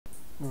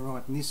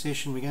Alright, in this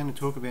session we're going to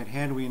talk about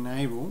how do we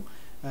enable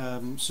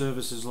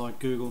services like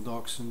Google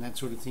Docs and that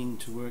sort of thing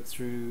to work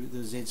through the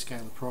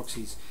Zscaler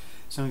proxies.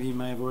 Some of you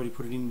may have already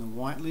put it in the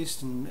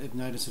whitelist and have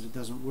noticed that it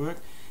doesn't work,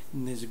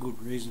 and there's a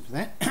good reason for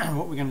that.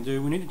 What we're going to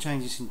do, we need to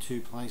change this in two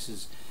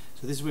places.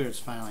 So this is where it's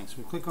failing. So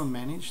we click on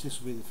Manage.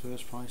 This will be the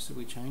first place that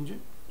we change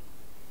it.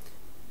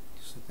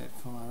 Just let that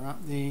fire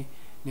up there.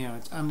 Now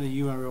it's under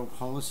URL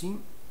policy,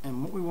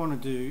 and what we want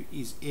to do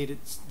is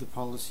edit the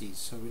policies.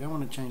 So we don't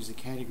want to change the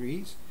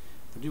categories.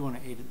 I do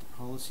want to edit the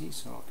policy,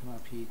 so I'll come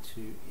up here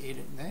to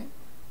edit that.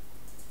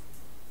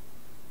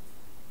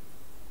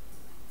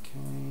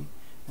 Okay,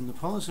 and the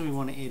policy we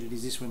want to edit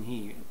is this one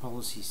here,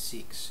 policy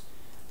 6.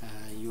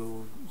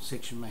 Your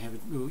section may have it,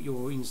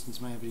 your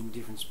instance may have it in a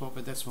different spot,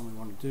 but that's what we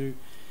want to do.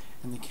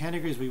 And the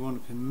categories we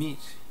want to permit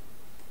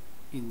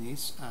in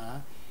this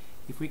are,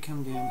 if we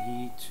come down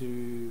here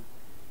to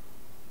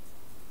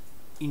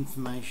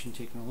information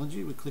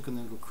technology, we click on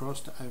the little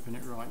cross to open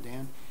it right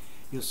down.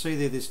 You'll see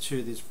there's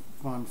two. There's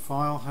one,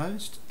 file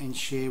host and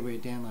shareware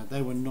download.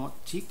 They were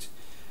not ticked,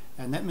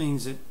 and that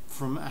means that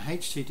from a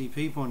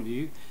HTTP point of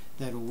view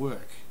that'll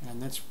work,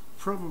 and that's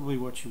probably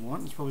what you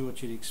want. It's probably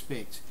what you'd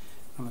expect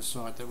on a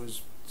site that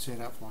was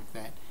set up like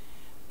that,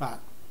 but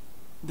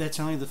that's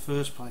only the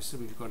first place that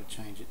we've got to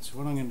change it. So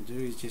what I'm going to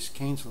do is just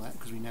cancel that,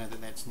 because we know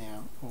that that's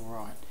now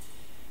alright.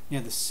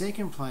 Now the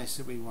second place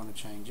that we want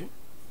to change it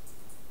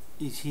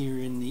is here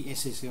in the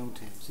SSL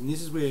tabs, and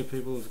this is where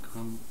people have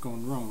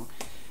gone wrong,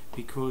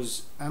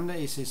 because under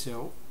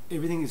SSL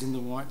everything that's in the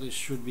whitelist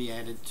should be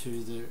added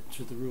to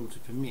the rule to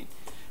permit,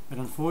 but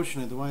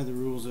unfortunately the way the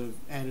rules are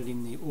added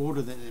in the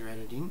order that they're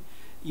added in,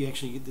 you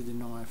actually get the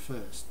denier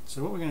first.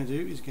 So what we're going to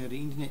do is go to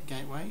Internet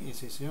Gateway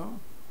SSL,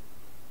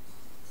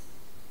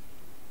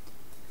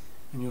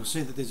 and you'll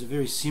see that there's a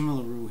very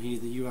similar rule here,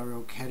 the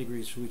URL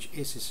categories for which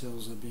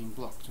SSLs are being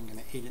blocked. I'm going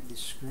to edit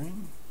this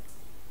screen.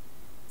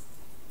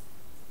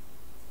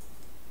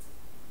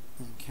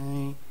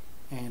 Okay,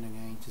 and I'm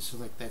going to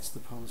select that's the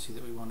policy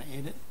that we want to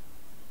edit,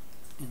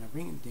 and I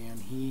bring it down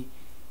here,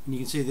 and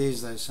you can see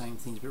there's those same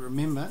things, but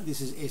remember this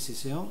is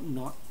SSL,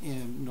 not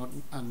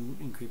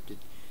unencrypted.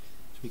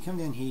 So we come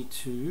down here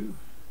to,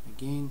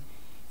 again,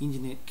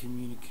 Internet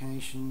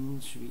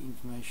Communications, should be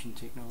Information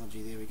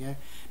Technology, there we go.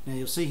 Now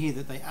you'll see here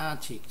that they are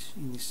ticked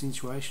in this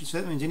situation,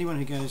 so that means anyone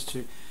who goes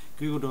to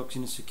Google Docs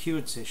in a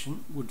secured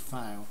session would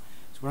fail.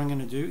 So what I'm going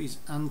to do is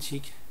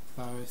untick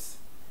both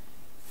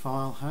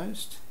file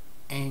host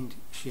and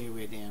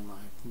shareware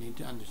download. You need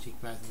to untick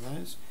both of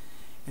those,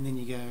 and then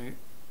you go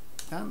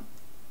done,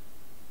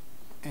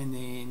 and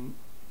then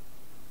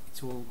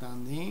it's all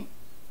done there,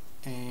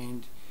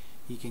 and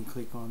you can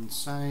click on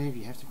save.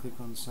 You have to click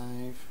on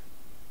save,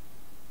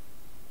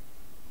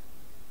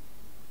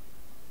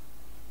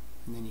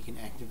 and then you can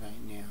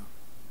activate now.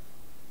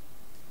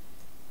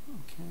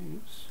 Okay,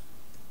 oops,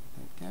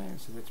 let that go.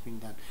 So that's been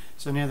done.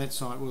 So now that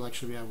site will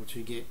actually be able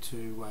to get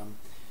to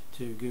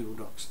Google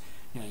Docs.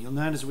 Now you'll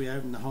notice we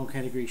opened the whole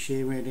category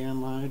shareware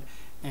download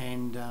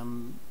and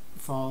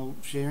file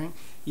sharing.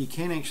 You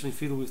can actually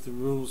fiddle with the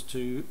rules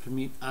to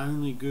permit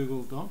only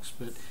Google Docs,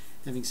 but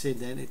having said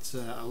that, it's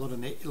a lot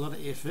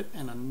of effort,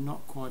 and I'm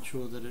not quite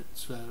sure that it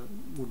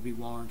would be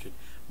warranted,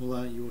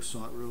 although your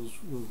site rules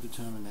will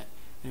determine that.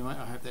 Anyway,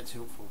 I hope that's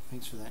helpful.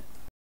 Thanks for that.